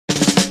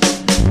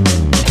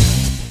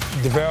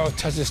DaVarryl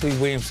touches Lee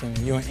Williamson.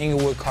 You're in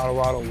Inglewood,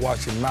 Colorado,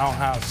 watching Mile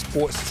High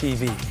Sports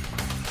TV.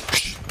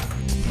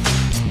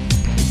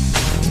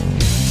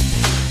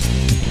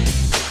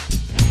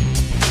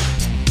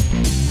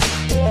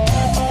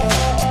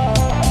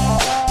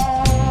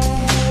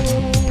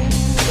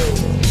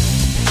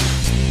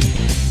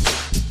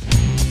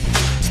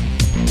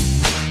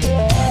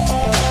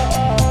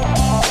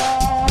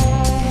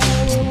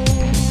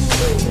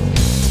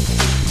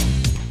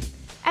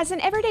 As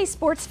an everyday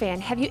sports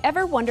fan, have you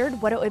ever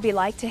wondered what it would be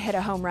like to hit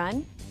a home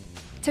run?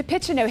 To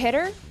pitch a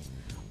no-hitter?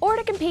 Or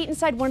to compete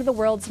inside one of the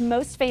world's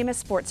most famous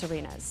sports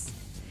arenas?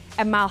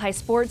 At Mile High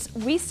Sports,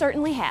 we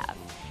certainly have.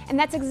 And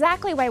that's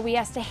exactly why we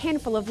asked a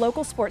handful of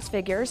local sports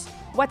figures,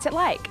 what's it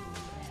like?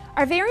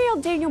 Our very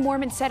own Daniel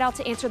Moorman set out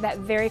to answer that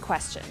very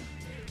question.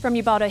 From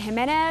Ubaldo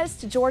Jimenez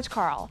to George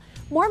Karl,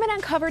 Moorman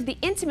uncovered the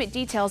intimate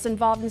details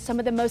involved in some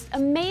of the most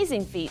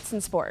amazing feats in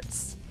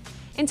sports.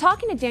 In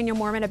talking to Daniel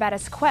Moorman about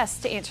his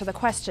quest to answer the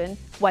question,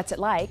 what's it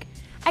like,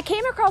 I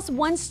came across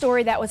one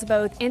story that was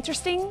both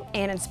interesting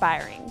and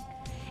inspiring.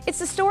 It's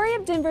the story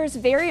of Denver's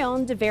very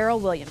own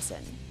DaVarryl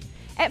Williamson.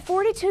 At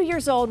 42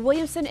 years old,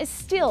 Williamson is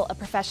still a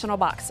professional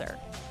boxer.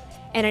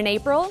 And in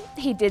April,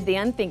 he did the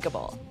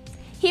unthinkable.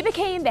 He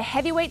became the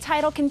heavyweight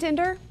title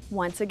contender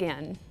once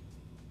again.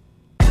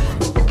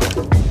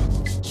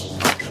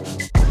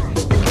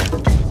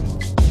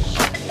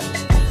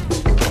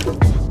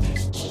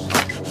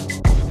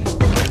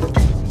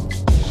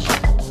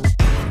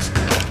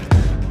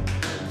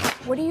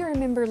 What do you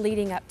remember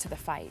leading up to the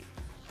fight?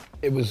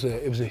 It was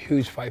a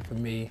huge fight for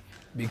me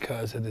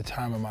because at the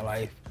time of my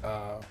life,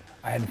 I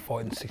hadn't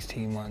fought in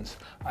 16 months.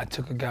 I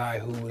took a guy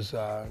who was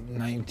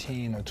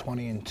 19 or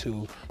 20-2,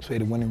 so he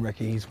had a winning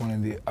record. He's one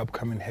of the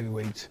upcoming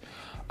heavyweights.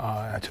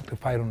 I took the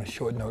fight on a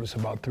short notice,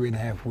 about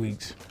 3.5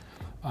 weeks.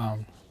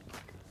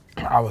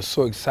 I was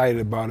so excited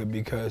about it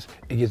because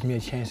it gives me a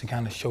chance to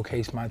kind of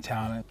showcase my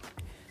talent.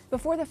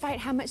 Before the fight,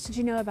 how much did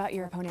you know about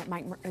your opponent,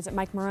 Mike Marone?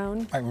 Mike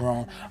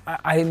Marone.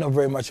 I didn't know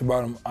very much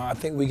about him. I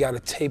think we got a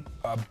tape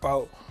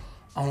about,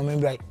 I don't know,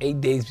 maybe like 8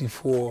 days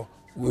before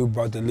we were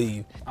about to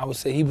leave. I would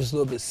say he was a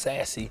little bit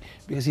sassy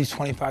because he's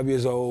 25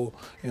 years old.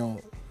 You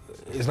know,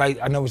 it's like,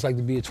 I know what it's like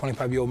to be a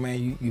 25-year-old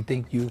man. You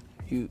think you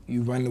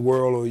run the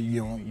world, or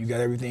you know, you got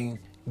everything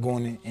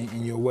going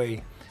in your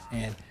way.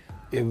 And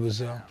it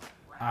was,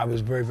 I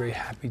was very, very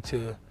happy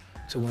to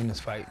win this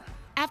fight.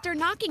 After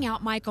knocking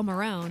out Michael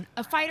Marone,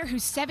 a fighter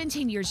who's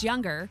 17 years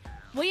younger,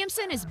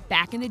 Williamson is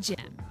back in the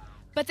gym.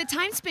 But the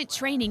time spent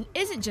training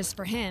isn't just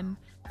for him.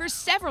 For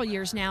several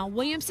years now,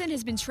 Williamson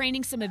has been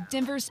training some of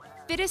Denver's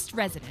fittest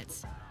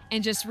residents.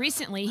 And just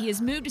recently, he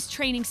has moved his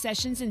training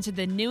sessions into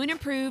the new and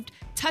improved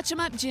Touch 'em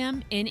Up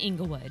gym in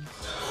Inglewood.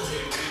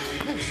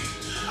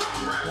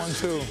 1,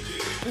 2.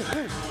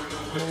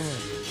 Moving.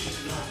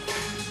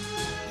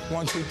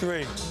 1, 2,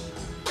 3.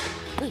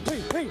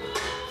 Hey.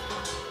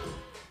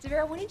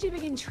 DaVarryl, when did you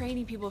begin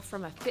training people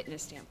from a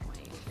fitness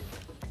standpoint?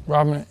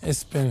 Robin,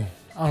 it's been,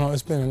 I don't know,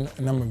 it's been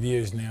a number of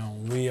years now.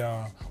 We've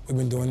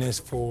been doing this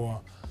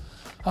for,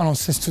 I don't know,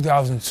 since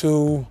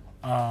 2002,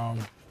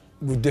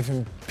 with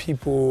different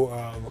people,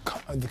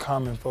 the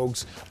common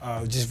folks,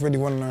 just really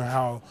want to learn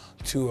how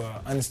to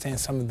understand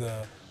some of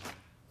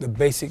the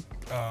basic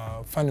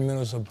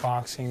fundamentals of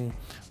boxing,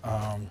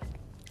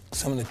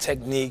 some of the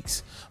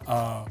techniques,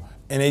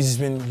 and they've just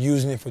been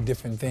using it for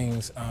different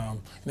things.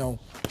 You know,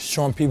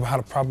 showing people how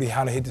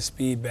to hit the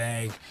speed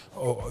bag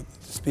or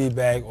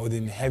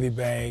then the heavy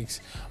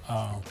bags.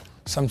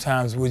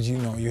 Sometimes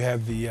you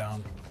have the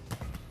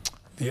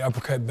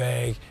uppercut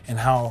bag, and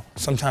how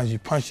sometimes you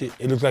punch it,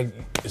 it looks like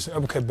it's an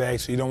uppercut bag,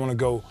 so you don't want to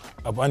go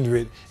up under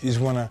it. You just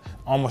want to,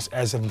 almost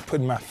as if I'm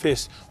putting my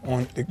fist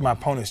on my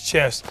opponent's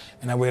chest,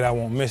 and that way I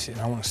won't miss it.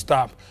 And I want to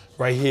stop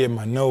right here in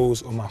my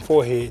nose or my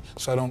forehead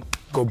so I don't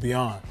go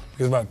beyond.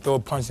 Because if I throw a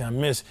punch and I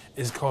miss,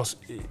 it costs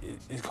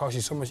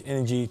you so much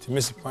energy to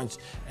miss a punch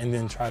and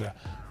then try to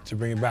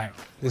bring it back.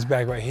 This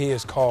bag right here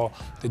is called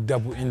the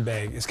double end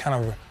bag. It's kind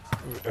of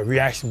a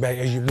reaction bag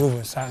as you're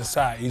moving side to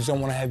side. You just don't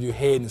want to have your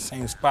head in the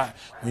same spot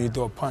when you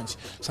throw a punch.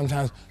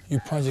 Sometimes you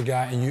punch a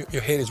guy and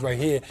your head is right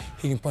here,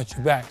 he can punch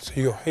you back. So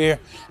you're here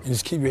and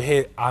just keep your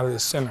head out of the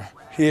center.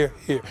 Here.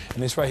 And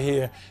this right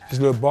here, this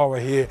little ball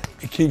right here,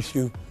 it keeps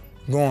you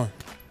going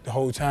the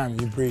whole time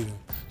you're breathing.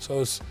 So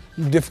it's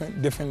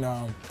different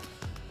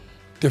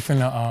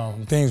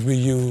things we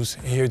use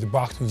here at the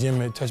boxing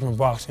gym at Touch 'em Up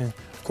Boxing.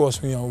 Of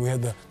course, we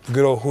have the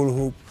good old hula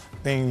hoop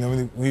thing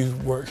that we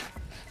work.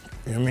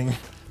 You know what I mean?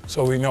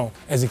 So we know,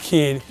 as a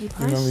kid, you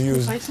remember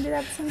using. Can you do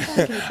that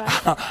sometime? Can you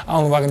fight? I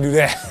don't know if I can do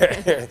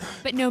that.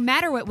 But no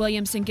matter what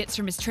Williamson gets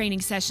from his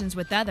training sessions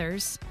with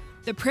others,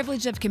 the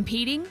privilege of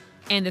competing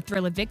and the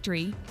thrill of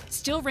victory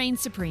still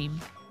reigns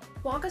supreme.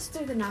 Walk us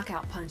through the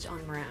knockout punch on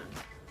Marone.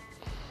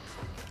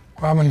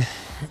 Robin,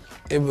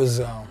 it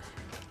was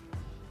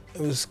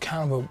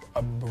kind of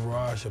a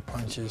barrage of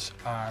punches.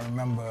 I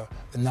remember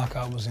the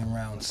knockout was in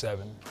round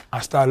 7. I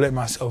started letting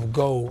myself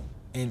go,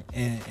 and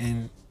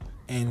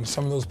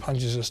some of those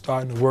punches are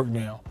starting to work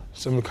now.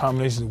 Some of the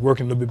combinations are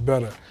working a little bit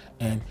better,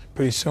 and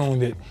pretty soon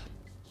that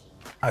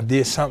I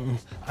did something.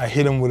 I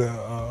hit him with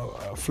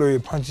a flurry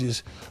of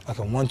punches, like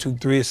a 1, 2,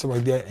 3 or something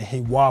like that, and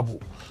he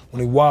wobbled.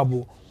 When he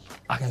wobbled,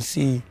 I can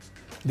see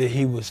that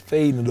he was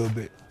fading a little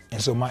bit.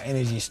 And so my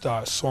energy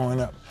started soaring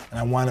up, and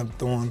I wound up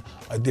throwing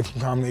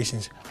different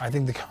combinations. I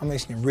think the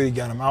combination that really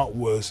got him out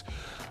was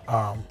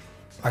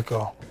like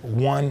a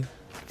 1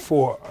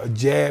 for a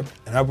jab,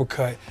 an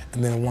uppercut,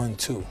 and then a 1,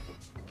 2.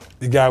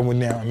 The guy went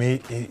down. I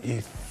mean,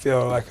 he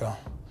folded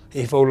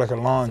like a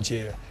lawn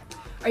chair.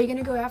 Are you going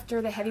to go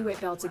after the heavyweight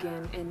belt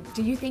again? And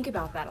do you think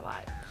about that a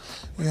lot?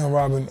 You know,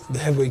 Robin, the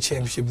heavyweight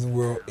championship of the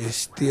world is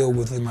still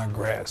within my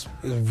grasp.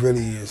 It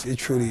really is. It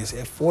truly is.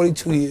 At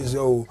 42 years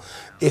old,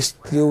 it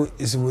still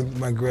is within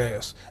my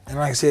grasp. And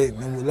like I said,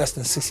 in less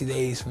than 60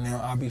 days from now,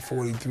 I'll be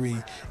 43,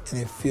 and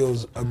it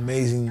feels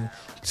amazing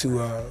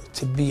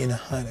to be in the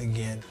hunt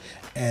again.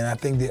 And I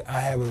think that I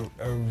have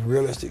a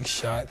realistic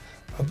shot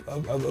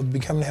of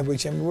becoming the heavyweight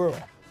champion of the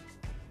world.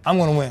 I'm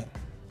going to win.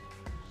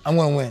 I'm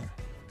going to win.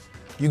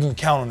 You can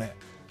count on that.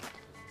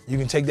 You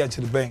can take that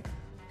to the bank.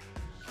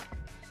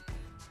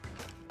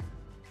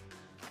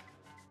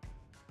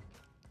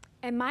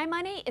 And my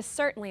money is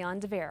certainly on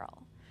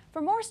DaVarryl.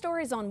 For more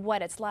stories on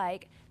what it's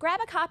like,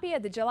 grab a copy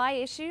of the July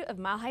issue of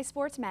Mile High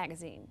Sports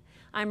magazine.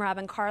 I'm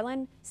Robin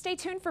Carlin. Stay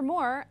tuned for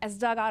more as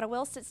Doug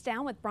Ottawell sits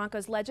down with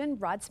Broncos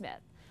legend Rod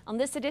Smith on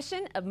this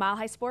edition of Mile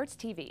High Sports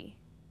TV.